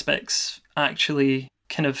those aspects actually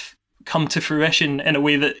kind of come to fruition in a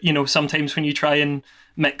way that, sometimes when you try and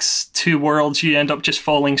mix two worlds, you end up just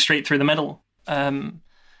falling straight through the middle. And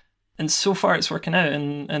so far it's working out,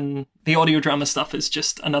 and the audio drama stuff is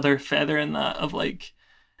just another feather in that of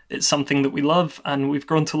it's something that we love, and we've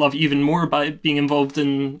grown to love even more by being involved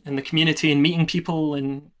in the community and meeting people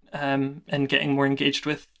and getting more engaged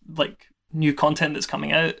with new content that's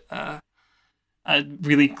coming out. I'm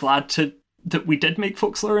really glad that we did make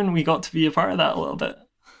Folxlore and we got to be a part of that a little bit.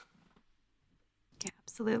 Yeah,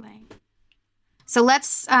 absolutely. So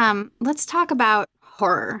let's talk about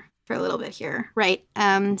horror for a little bit here, right?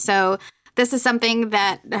 So this is something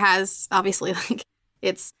that has obviously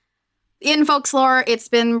it's in Folxlore. It's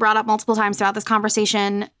been brought up multiple times throughout this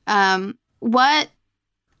conversation. What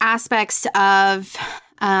aspects of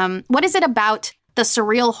what is it about the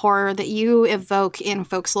surreal horror that you evoke in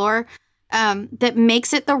Folxlore that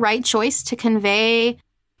makes it the right choice to convey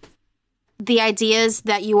the ideas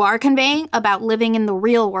that you are conveying about living in the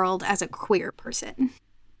real world as a queer person?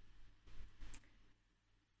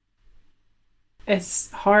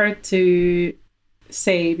 It's hard to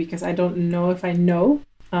say because I don't know if I know.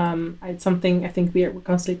 It's something I think we're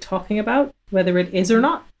constantly talking about, whether it is or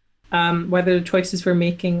not, whether the choices we're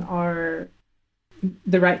making are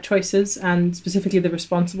the right choices and specifically the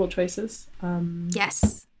responsible choices.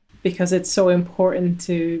 Yes. Because it's so important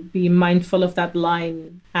to be mindful of that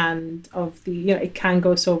line and of the, it can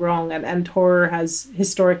go so wrong. And horror has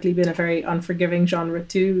historically been a very unforgiving genre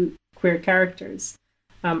to queer characters.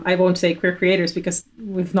 I won't say queer creators because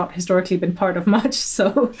we've not historically been part of much.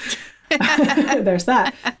 So there's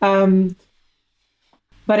that. But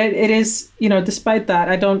it is, despite that,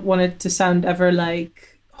 I don't want it to sound ever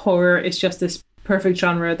like horror is just this perfect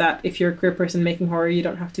genre that if you're a queer person making horror, you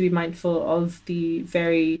don't have to be mindful of the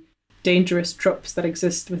very dangerous tropes that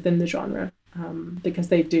exist within the genre, because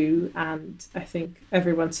they do. And I think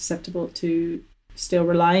everyone's susceptible to still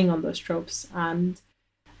relying on those tropes. And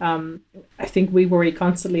I think we worry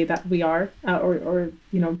constantly that we are, or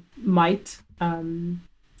might. And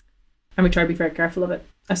we try to be very careful of it.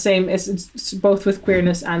 Same, it's both with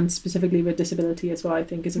queerness and specifically with disability as well, I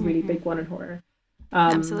think is a really big one in horror.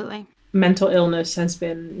 Absolutely. Mental illness has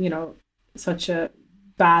been, such a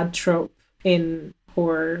bad trope in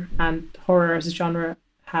horror, and horror as a genre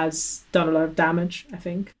has done a lot of damage, I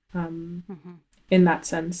think, in that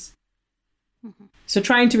sense. So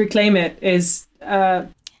trying to reclaim it is a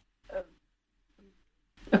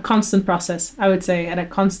constant process, I would say, and a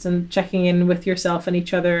constant checking in with yourself and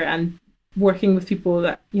each other and working with people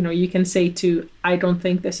that, you can say to, I don't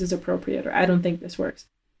think this is appropriate, or I don't think this works.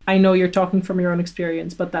 I know you're talking from your own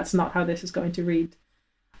experience, but that's not how this is going to read.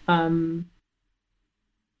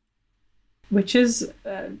 Which is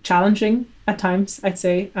challenging at times, I'd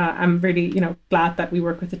say. I'm really, glad that we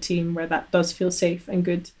work with a team where that does feel safe and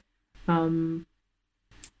good. And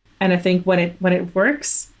I think when it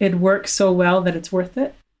works so well that it's worth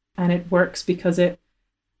it. And it works because I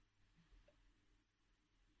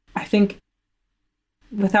think,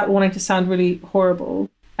 without wanting to sound really horrible,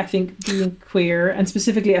 I think being queer, and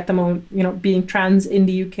specifically at the moment, being trans in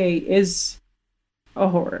the UK is a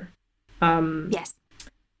horror. Yes.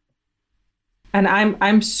 And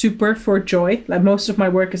I'm super for joy. Like, most of my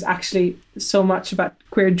work is actually so much about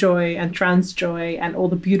queer joy and trans joy and all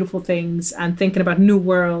the beautiful things, and thinking about new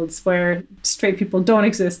worlds where straight people don't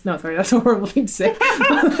exist. No, sorry, that's a horrible thing to say.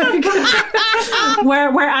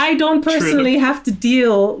 where I don't personally have to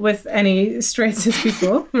deal with any straight cis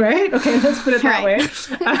people, right? Okay, let's put it that way.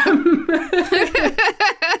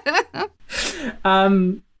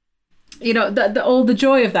 All the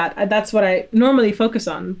joy of that. That's what I normally focus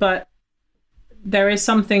on, but there is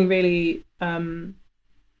something really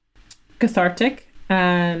cathartic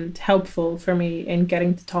and helpful for me in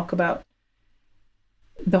getting to talk about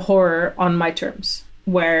the horror on my terms,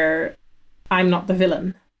 where I'm not the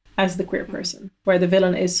villain as the queer person, where the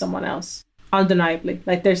villain is someone else, undeniably.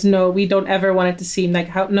 Like we don't ever want it to seem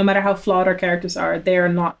like no matter how flawed our characters are, they are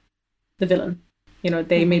not the villain.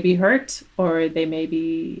 They may be hurt, or they may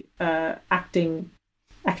be acting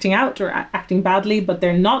out or acting badly, but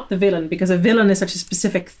they're not the villain, because a villain is such a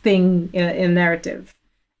specific thing in a narrative,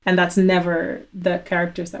 and that's never the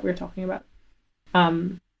characters that we're talking about.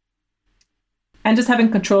 And just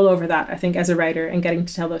having control over that, I think, as a writer, and getting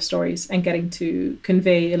to tell those stories and getting to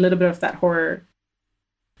convey a little bit of that horror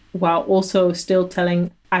while also still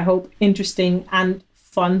telling, I hope, interesting and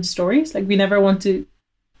fun stories. Like, we never want to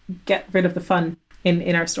get rid of the fun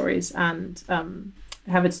in our stories, and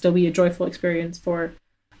have it still be a joyful experience for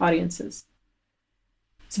audiences.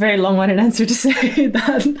 It's a very long-winded answer to say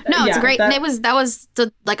that. No, it's great. That was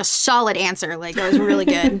like a solid answer. Like, that was really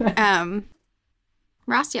good.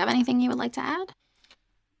 Ross, do you have anything you would like to add?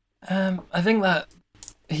 I think that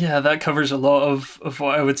covers a lot of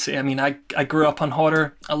what I would say. I mean, I grew up on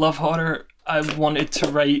horror. I love horror. I wanted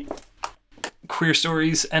to write queer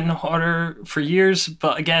stories in horror for years,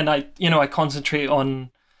 but again, I concentrate on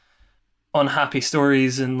happy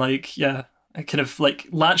stories, and I kind of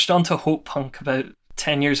latched onto Hope Punk about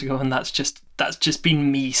 10 years ago, and that's just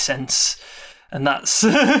been me since. And that's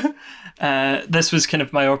this was kind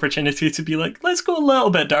of my opportunity to be like, let's go a little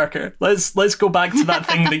bit darker. Let's go back to that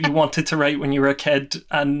thing that you wanted to write when you were a kid,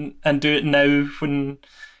 and do it now when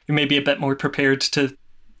you're maybe a bit more prepared to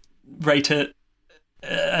write it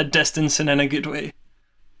at a distance and in a good way.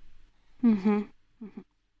 Mm-hmm. Mm-hmm.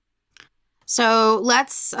 So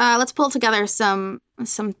let's pull together some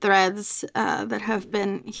threads that have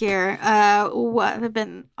been here, what have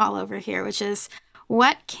been all over here, which is,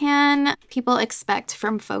 what can people expect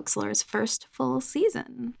from Folxlore's first full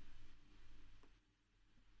season?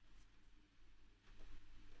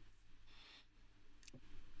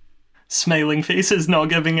 Smiling faces, not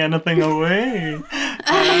giving anything away.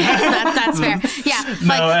 That's fair. Yeah,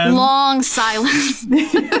 no, long silence.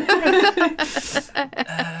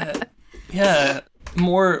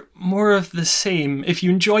 More of the same. If you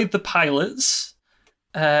enjoyed the pilots,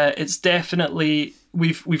 it's definitely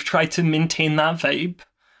we've tried to maintain that vibe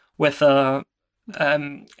with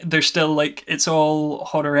there's still it's all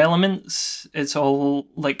horror elements. It's all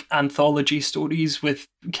anthology stories with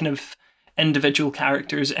kind of individual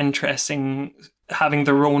characters interesting, having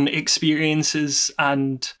their own experiences,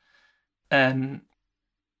 and the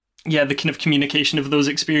kind of communication of those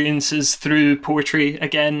experiences through poetry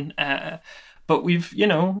again. But we've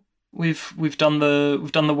done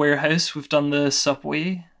the warehouse, we've done the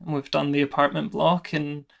subway, and we've done the apartment block,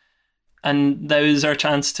 and now is our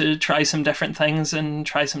chance to try some different things and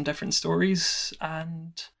try some different stories.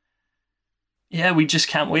 And yeah, we just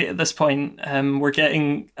can't wait at this point. We're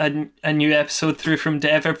getting a new episode through from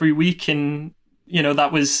Dev every week, and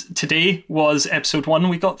today was episode 1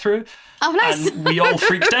 we got through. Oh, nice! And we all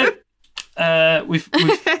freaked out. We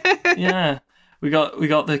got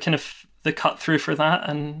the kind of the cut through for that,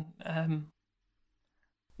 and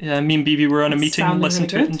me and Bibi were on a meeting and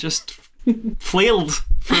listened to it and just flailed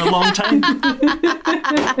for a long time.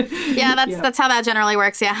 That's how that generally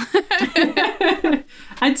works. Yeah.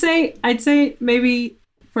 I'd say maybe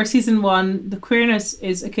for season 1, the queerness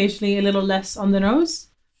is occasionally a little less on the nose.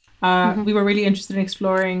 We were really interested in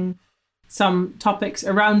exploring some topics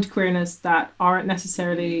around queerness that aren't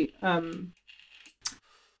necessarily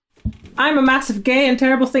I'm a massive gay and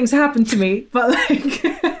terrible things happen to me, but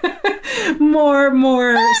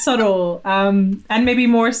more subtle, and maybe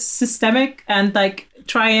more systemic, and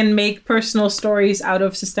try and make personal stories out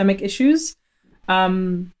of systemic issues.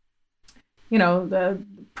 The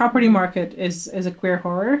property market is a queer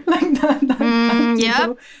horror,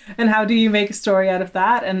 yeah. And how do you make a story out of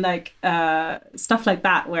that, and stuff like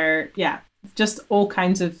that, where just all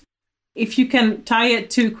kinds of. If you can tie it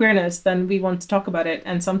to queerness, then we want to talk about it.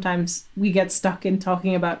 And sometimes we get stuck in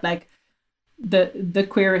talking about the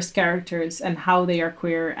queerest characters and how they are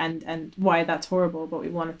queer and why that's horrible. But we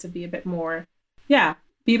want it to be a bit more, be a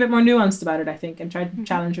bit more nuanced about it, I think, and try to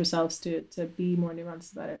challenge ourselves to be more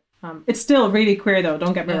nuanced about it. It's still really queer, though.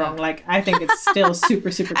 Don't get me wrong. I think it's still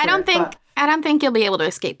super, super queer. I don't think you'll be able to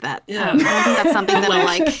escape that. Yeah. I don't think that's something that'll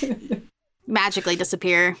magically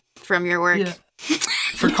disappear from your work. Yeah.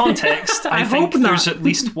 For context, I think there's at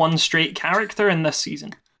least one straight character in this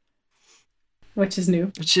season. Which is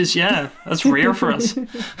new. Which is, that's rare for us.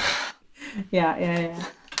 Yeah.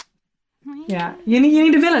 You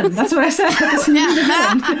need a villain. That's what I said. You need a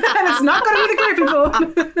villain. And it's not going to be the queer people.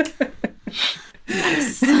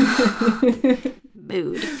 Nice.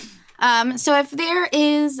 Mood. So if there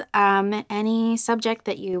is any subject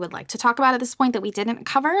that you would like to talk about at this point that we didn't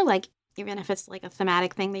cover, like even if it's like a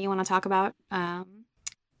thematic thing that you want to talk about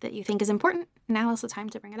that you think is important, now is the time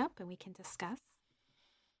to bring it up and we can discuss.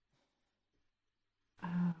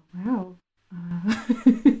 Wow.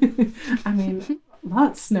 I mean,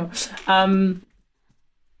 lots. No.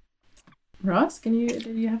 Ross, do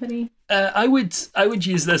you have any? I would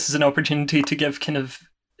use this as an opportunity to give kind of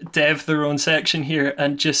Dev their own section here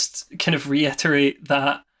and just kind of reiterate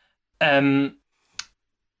that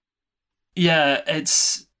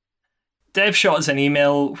it's Dev shot us an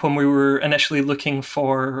email when we were initially looking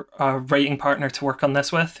for a writing partner to work on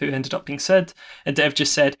this with, who ended up being Sid, and Dev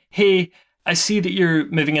just said, hey, I see that you're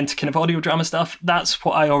moving into kind of audio drama stuff. That's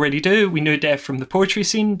what I already do. We know Dev from the poetry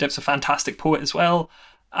scene. Dev's a fantastic poet as well.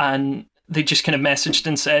 And they just kind of messaged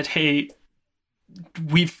and said, hey,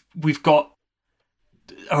 we've got...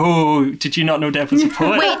 Oh, did you not know Dev was a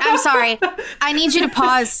poet? Wait, I'm sorry. I need you to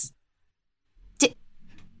pause.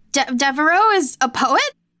 Devereaux is a poet?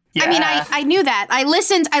 Yeah. I mean, I knew that. I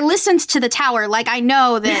listened to The Tower. Like, I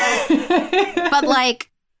know that. But like,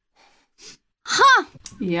 huh.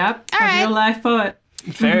 Yep. All right. Real life poet.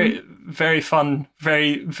 Very, very fun.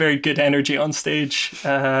 Very, very good energy on stage.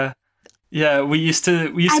 Yeah, we used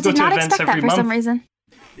to go to events every month. I did not expect that for some reason.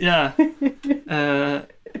 Yeah.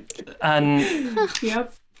 And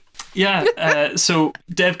yep. Yeah, so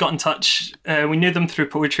Dev got in touch. We knew them through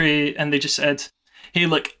poetry, and they just said, hey,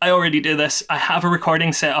 look, I already do this. I have a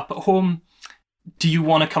recording set up at home. Do you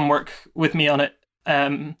want to come work with me on it?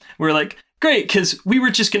 We're like, great, because we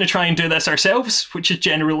were just going to try and do this ourselves, which is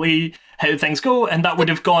generally how things go, and that would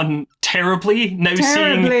have gone terribly. Now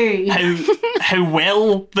seeing how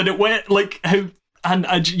well that it went, like how, and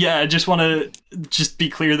I just want to just be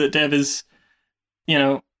clear that Dev is,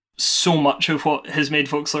 so much of what has made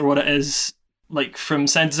Folxlore what it is, like from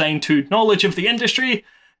sound design to knowledge of the industry,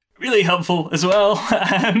 really helpful as well.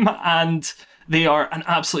 And they are an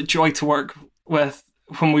absolute joy to work with.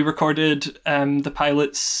 When we recorded the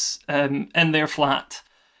pilots in their flat,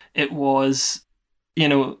 it was,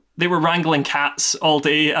 they were wrangling cats all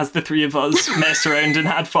day as the three of us messed around and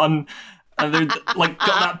had fun. And they're like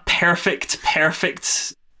got that perfect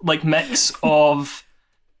like mix of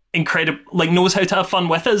incredible, like knows how to have fun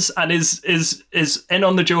with us and is in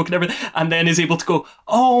on the joke and everything, and then is able to go,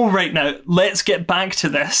 oh, right, now let's get back to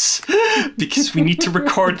this because we need to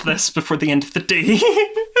record this before the end of the day.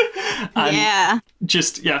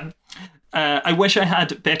 And I wish I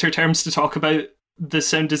had better terms to talk about the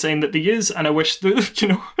sound design that they use, and I wish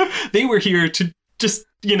that they were here to just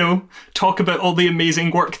talk about all the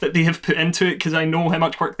amazing work that they have put into it, because I know how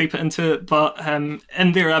much work they put into it. But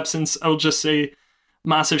in their absence, I'll just say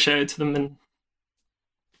massive shout out to them.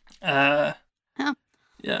 And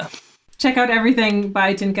yeah, check out everything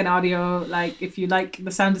by Tin Can Audio. Like, if you like the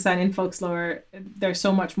sound design in Folxlore, there's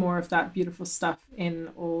so much more of that beautiful stuff in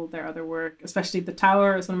all their other work, especially The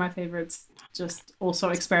Tower is one of my favorites. Just also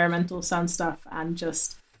experimental sound stuff, and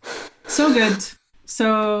just so good.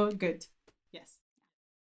 Yes.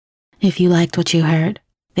 If you liked what you heard,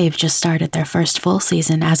 they've just started their first full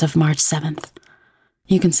season as of March 7th.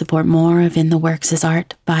 You can support more of In the Works'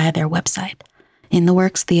 art via their website,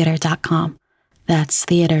 intheworkstheater.com. That's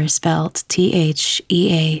theater spelled THEATRE.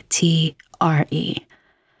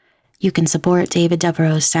 You can support David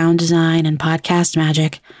Devereaux's sound design and podcast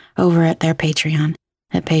magic over at their Patreon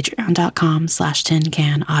at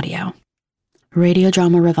patreon.com/tincanaudio. Radio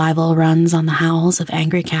Drama Revival runs on the howls of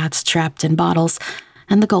angry cats trapped in bottles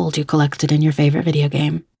and the gold you collected in your favorite video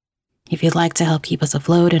game. If you'd like to help keep us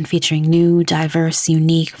afloat and featuring new, diverse,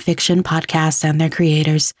 unique fiction podcasts and their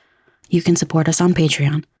creators, you can support us on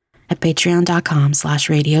Patreon at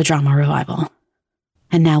patreon.com/Radio Drama Revival.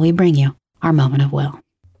 And now we bring you our moment of will.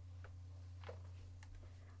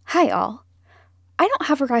 Hi all. I don't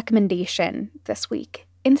have a recommendation this week.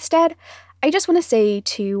 Instead, I just want to say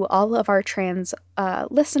to all of our trans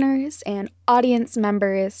listeners and audience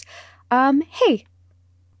members, hey,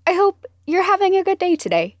 I hope you're having a good day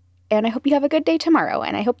today. And I hope you have a good day tomorrow.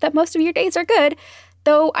 And I hope that most of your days are good,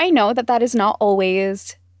 though I know that that is not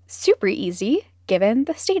always super easy given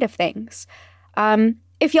the state of things.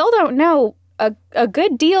 If y'all don't know, a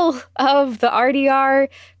good deal of the RDR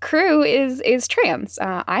crew is trans.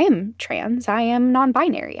 I am trans. I am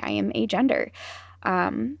non-binary. I am agender.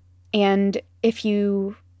 And if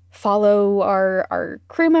you follow our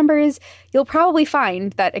crew members, you'll probably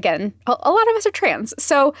find that, again, a lot of us are trans.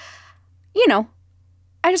 So,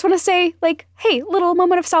 I just want to say, like, hey, little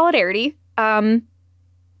moment of solidarity.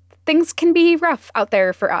 Things can be rough out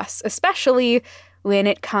there for us, especially when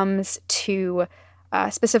it comes to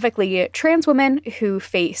specifically trans women who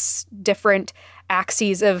face different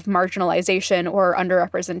axes of marginalization or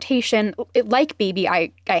underrepresentation. Like Bibi,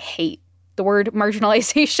 I hate the word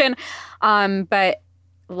marginalization, but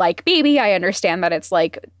like Bibi, I understand that it's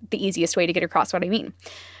like the easiest way to get across what I mean.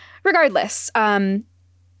 Regardless, always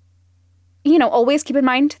keep in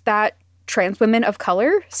mind that trans women of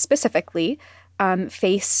color specifically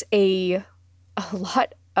face a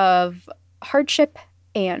lot of hardship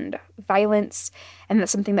and violence, and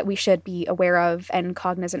that's something that we should be aware of and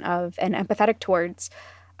cognizant of and empathetic towards.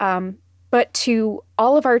 But to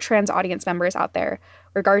all of our trans audience members out there,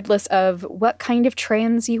 regardless of what kind of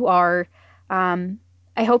trans you are, I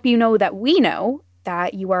hope you know that we know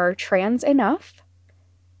that you are trans enough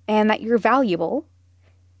and that you're valuable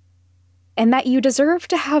and that you deserve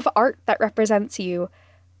to have art that represents you,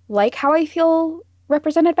 like how I feel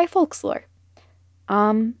represented by Folxlore.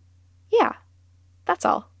 Yeah, that's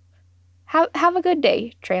all. Have a good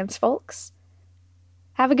day, trans folks.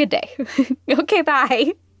 Have a good day. Okay,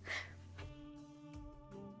 bye.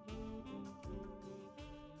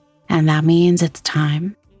 And that means it's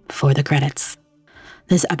time for the credits.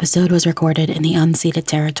 This episode was recorded in the unceded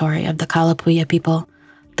territory of the Kalapuya people,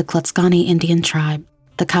 the Tlaxcani Indian tribe,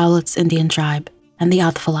 the Cowlitz Indian tribe, and the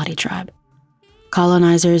Atfalati tribe.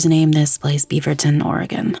 Colonizers named this place Beaverton,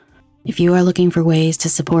 Oregon. If you are looking for ways to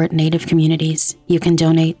support Native communities, you can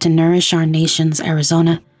donate to Nourish Our Nations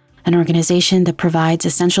Arizona, an organization that provides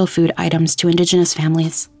essential food items to Indigenous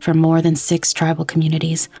families from more than 6 tribal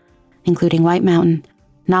communities, including White Mountain,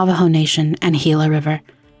 Navajo Nation, and Gila River.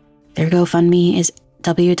 Their GoFundMe is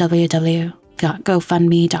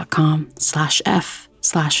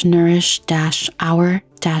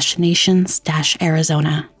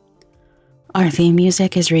www.gofundme.com/f/nourish-our-nations-arizona. Our theme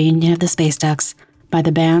music is Reunion of the Space Ducks by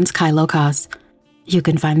the band Kylo Kaz. You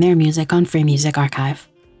can find their music on Free Music Archive.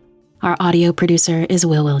 Our audio producer is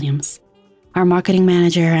Will Williams. Our marketing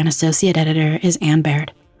manager and associate editor is Ann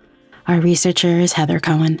Baird. Our researcher is Heather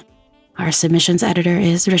Cohen. Our submissions editor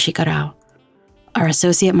is Rashika Rao. Our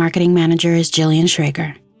associate marketing manager is Jillian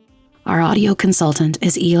Schrager. Our audio consultant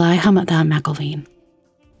is Eli Hamada McElveen.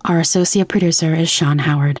 Our associate producer is Sean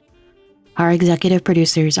Howard. Our executive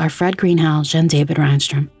producers are Fred Greenhalgh and David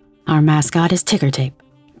Reinstrom. Our mascot is Ticker Tape,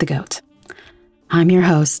 the goat. I'm your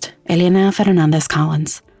host, Elena Fernandez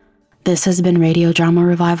Collins. This has been Radio Drama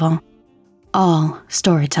Revival. All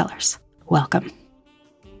storytellers, welcome.